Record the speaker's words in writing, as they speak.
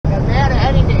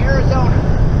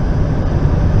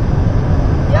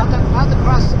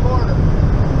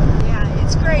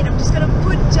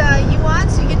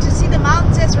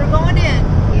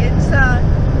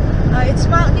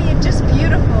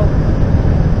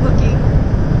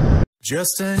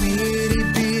Just an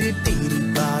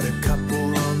itty-bitty-bitty about a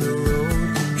couple on the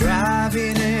road,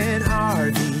 driving an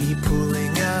RV,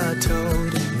 pulling a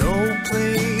toad. No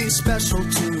place special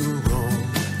to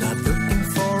roam, not looking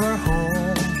for a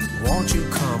home. Won't you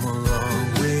come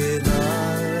along with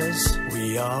us?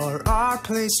 We are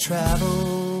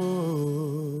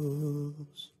RPlaceTravels.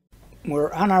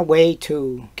 We're on our way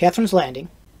to Catherine's Landing,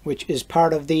 which is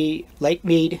part of the Lake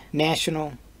Mead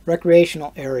National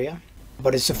Recreational Area,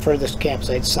 but it's the furthest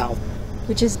campsite south.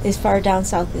 Which is as far down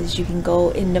south as you can go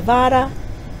in Nevada,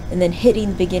 and then hitting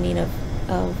the beginning of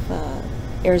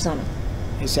Arizona.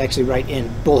 It's actually right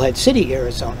in Bullhead City,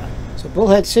 Arizona. So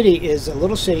Bullhead City is a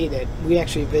little city that we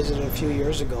actually visited a few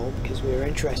years ago because we were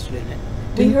interested in it.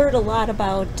 We heard a lot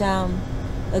about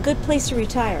a good place to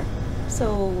retire.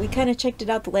 So we kind of checked it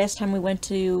out the last time we went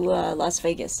to Las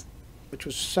Vegas. Which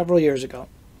was several years ago.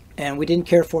 And we didn't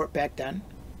care for it back then.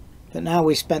 But now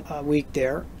we spent a week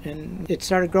there, and it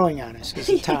started growing on us as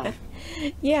a town.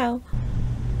 Yeah.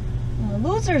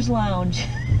 Losers Lounge.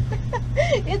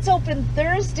 It's open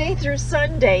Thursday through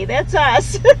Sunday. That's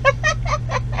us.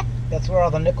 That's where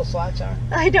all the nickel slots are?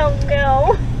 I don't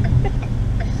know.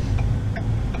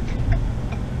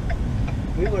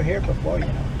 We were here before, you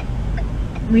know.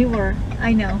 We were.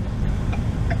 I know.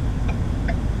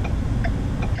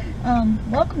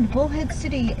 Welcome to Bullhead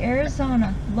City,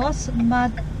 Arizona. Los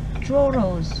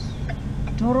Doros.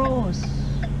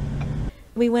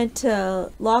 We went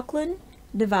to Laughlin,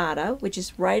 Nevada, which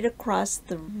is right across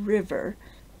the river.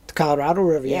 The Colorado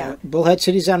River, yeah. Bullhead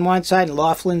City's on one side and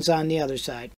Laughlin's on the other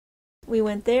side. We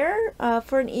went there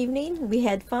for an evening. We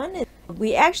had fun.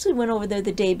 We actually went over there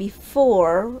the day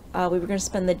before. We were going to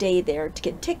spend the day there to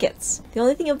get tickets. The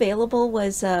only thing available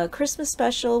was a Christmas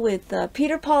special with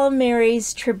Peter, Paul, and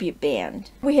Mary's tribute band.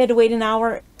 We had to wait an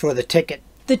hour for the ticket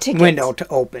tickets. Window to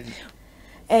open.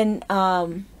 And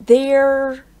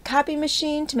their copy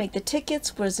machine to make the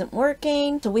tickets wasn't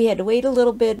working, so we had to wait a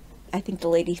little bit. I think the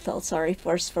lady felt sorry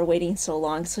for us for waiting so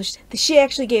long, so she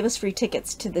actually gave us free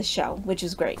tickets to the show, which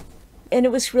is great. And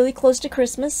it was really close to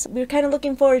Christmas. We were kind of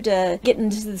looking forward to getting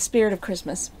into the spirit of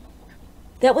Christmas.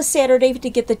 That was Saturday to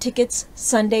get the tickets.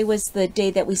 Sunday was the day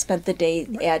that we spent the day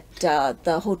at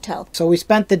the hotel. So we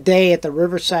spent the day at the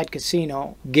Riverside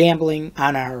Casino gambling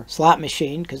on our slot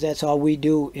machine, because that's all we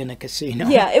do in a casino.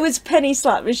 Yeah, it was penny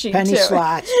slot machine penny too.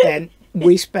 Slots, and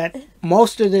we spent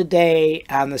most of the day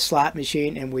on the slot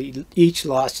machine, and we each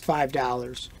lost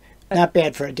 $5. Not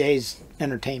bad for a day's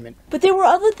entertainment. But there were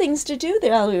other things to do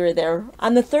there while we were there.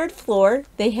 On the third floor,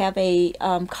 they have a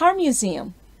car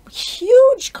museum.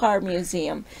 Huge car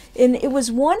museum, and it was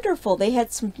wonderful. They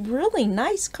had some really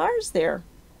nice cars there.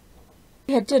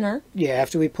 We had dinner. Yeah,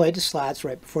 after we played the slots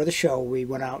right before the show, we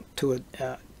went out to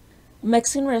a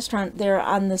Mexican restaurant there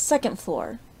on the second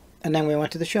floor. And then we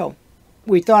went to the show.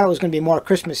 We thought it was going to be more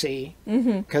Christmassy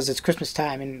because it's Christmas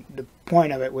time, and the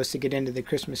point of it was to get into the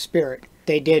Christmas spirit.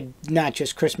 They did not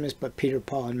just Christmas, but Peter,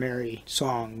 Paul, and Mary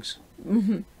songs.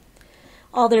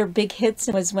 All their big hits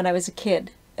was when I was a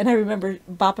kid. And I remember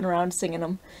bopping around singing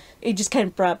them. It just kind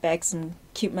of brought back some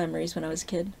cute memories when I was a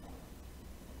kid.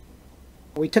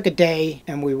 We took a day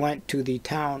and we went to the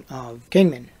town of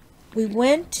Kingman. We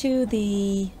went to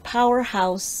the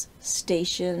powerhouse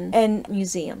station and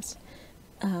museums.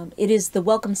 It is the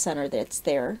Welcome Center that's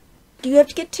there. You have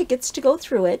to get tickets to go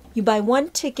through it. You buy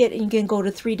one ticket and you can go to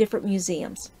 3 different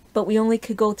museums. But we only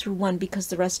could go through one because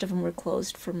the rest of them were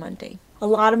closed for Monday. A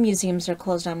lot of museums are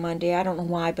closed on Monday. I don't know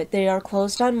why, but they are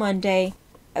closed on Monday.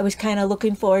 I was kind of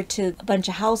looking forward to a bunch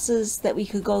of houses that we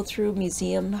could go through,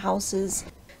 museum houses.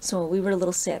 So we were a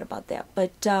little sad about that.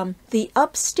 But the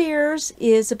upstairs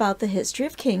is about the history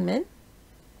of Kingman.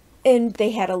 And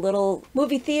they had a little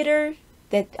movie theater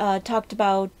that talked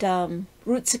about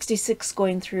Route 66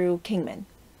 going through Kingman.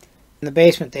 In the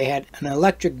basement, they had an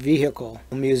electric vehicle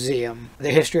museum, the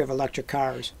history of electric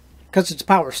cars, because it's a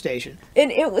power station.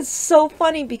 And it was so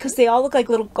funny because they all look like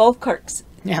little golf carts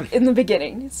in the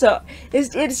beginning. So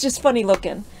it's just funny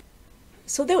looking.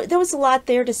 So there was a lot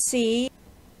there to see.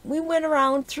 We went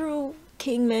around through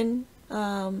Kingman.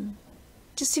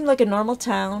 Just seemed like a normal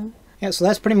town. Yeah, so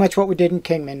that's pretty much what we did in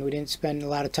Kingman. We didn't spend a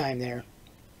lot of time there.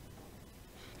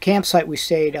 Campsite we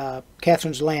stayed,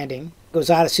 Catherine's Landing. It was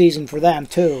out of season for them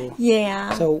too.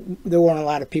 Yeah. So there weren't a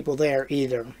lot of people there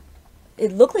either.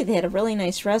 It looked like they had a really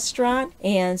nice restaurant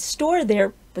and store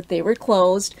there, but they were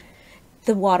closed.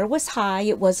 The water was high.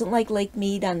 It wasn't like Lake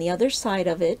Mead on the other side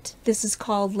of it. This is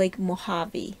called Lake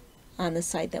Mojave on the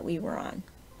side that we were on.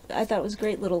 I thought it was a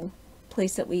great little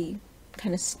place that we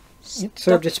kind of It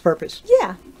served its purpose.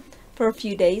 Yeah, for a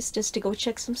few days just to go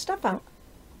check some stuff out.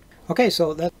 Okay,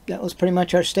 so that was pretty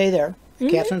much our stay there.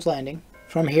 Catherine's Landing.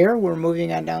 From here, we're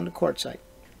moving on down to Quartzsite.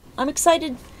 I'm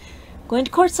excited. Going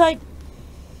to Quartzsite.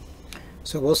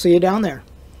 So we'll see you down there.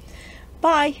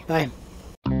 Bye. Bye.